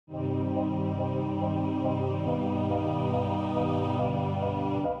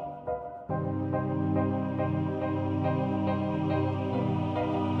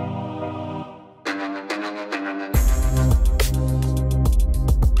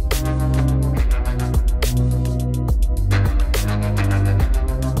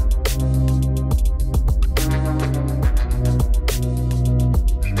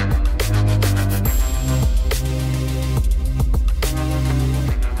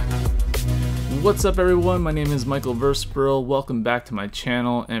What's up everyone, my name is Michael Verspril. Welcome back to my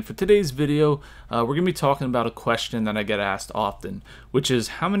channel, and for today's video we're going to be talking about a question that I get asked often, which is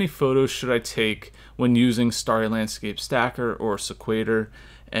how many photos should I take when using Starry Landscape Stacker or Sequator?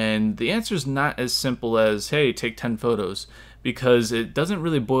 And the answer is not as simple as, hey, take 10 photos, because it doesn't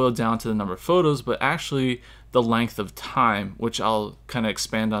really boil down to the number of photos, but actually the length of time, which I'll kind of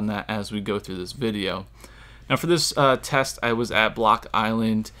expand on that as we go through this video. Now for this test, I was at Block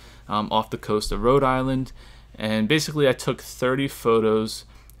Island off the coast of Rhode Island, and basically I took 30 photos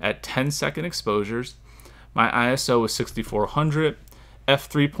at 10-second exposures. My ISO was 6400,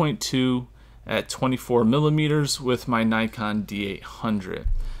 f3.2 at 24 millimeters with my Nikon D800.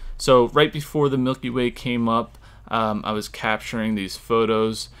 So right before the Milky Way came up, I was capturing these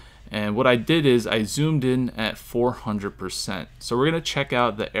photos, and what I did is I zoomed in at 400%. So we're going to check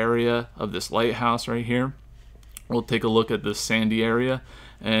out the area of this lighthouse right here. We'll take a look at the sandy area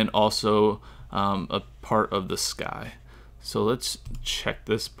and also a part of the sky. So let's check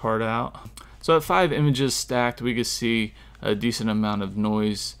this part out. So at 5 images stacked, we can see a decent amount of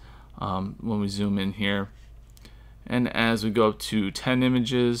noise when we zoom in here. And as we go up to 10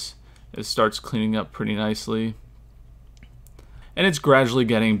 images, it starts cleaning up pretty nicely. And it's gradually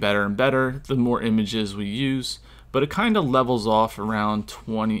getting better and better the more images we use, but it kind of levels off around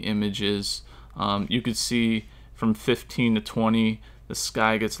 20 images. You could see from 15 to 20, the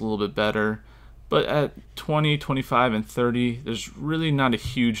sky gets a little bit better, but at 20, 25, and 30, there's really not a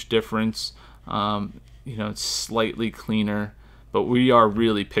huge difference. You know, it's slightly cleaner, but we are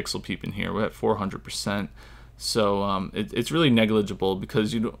really pixel peeping here. We're at 400%, so it's really negligible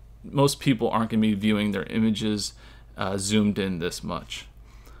because most people aren't going to be viewing their images zoomed in this much.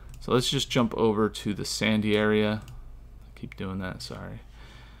 So let's just jump over to the sandy area. I keep doing that, sorry.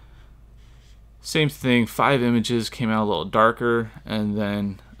 Same thing, 5 images came out a little darker, and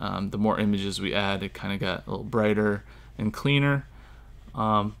then the more images we add, it kind of got a little brighter and cleaner.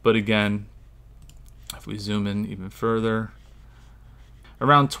 But again, if we zoom in even further,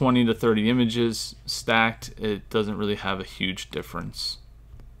 around 20 to 30 images stacked, it doesn't really have a huge difference.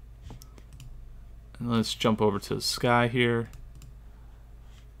 And let's jump over to the sky here.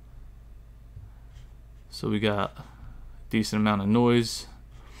 So we got a decent amount of noise.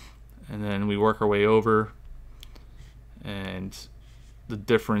 And then we work our way over, and the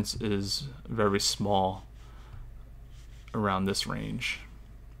difference is very small around this range.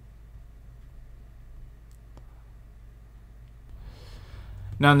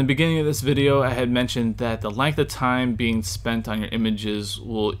 Now in the beginning of this video, I had mentioned that the length of time being spent on your images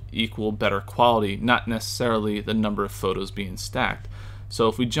will equal better quality, not necessarily the number of photos being stacked. So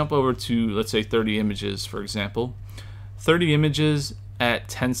if we jump over to, let's say, 30 images, for example, 30 images at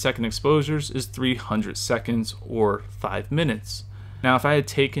 10-second exposures is 300 seconds or 5 minutes. Now if I had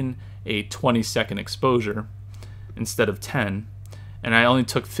taken a 20-second exposure instead of 10, and I only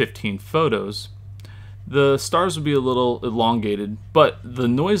took 15 photos, the stars would be a little elongated, but the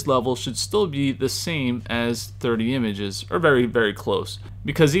noise level should still be the same as 30 images, or very, very close.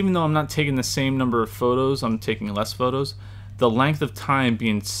 Because even though I'm not taking the same number of photos, I'm taking less photos, the length of time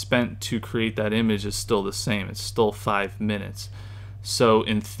being spent to create that image is still the same. It's still 5 minutes. So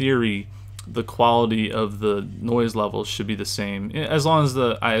in theory, the quality of the noise levels should be the same, as long as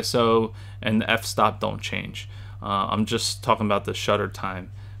the ISO and the f-stop don't change. I'm just talking about the shutter time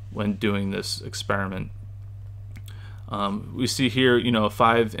when doing this experiment. We see here,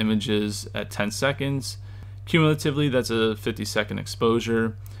 5 images at 10 seconds. Cumulatively, that's a 50-second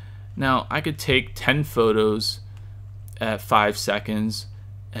exposure. Now, I could take 10 photos at 5 seconds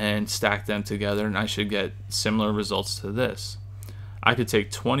and stack them together, and I should get similar results to this. I could take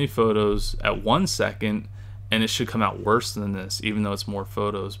 20 photos at 1 second, and it should come out worse than this, even though it's more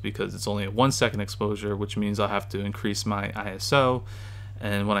photos, because it's only a 1 second exposure, which means I'll have to increase my ISO.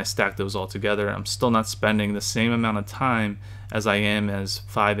 And when I stack those all together, I'm still not spending the same amount of time as I am as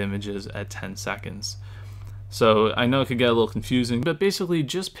 5 images at 10 seconds. So I know it could get a little confusing, but basically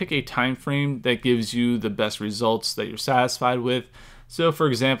just pick a time frame that gives you the best results that you're satisfied with. So for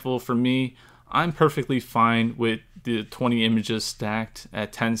example, for me, I'm perfectly fine with the 20 images stacked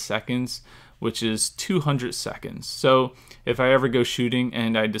at 10 seconds, which is 200 seconds. So if I ever go shooting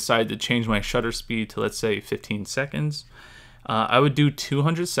and I decide to change my shutter speed to, let's say, 15 seconds, I would do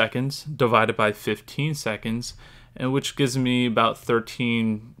 200 seconds divided by 15 seconds, and which gives me about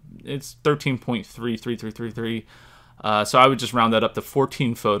 13.33333. So I would just round that up to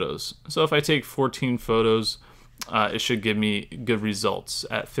 14 photos. So if I take 14 photos, it should give me good results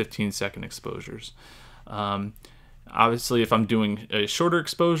at 15-second exposures. Obviously, if I'm doing a shorter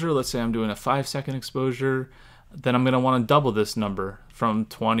exposure, let's say I'm doing a 5-second exposure, then I'm going to want to double this number from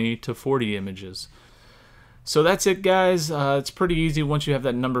 20 to 40 images. So that's it, guys. It's pretty easy once you have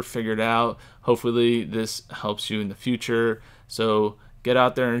that number figured out. Hopefully this helps you in the future. So get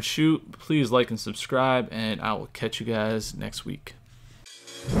out there and shoot. Please like and subscribe, and I will catch you guys next week.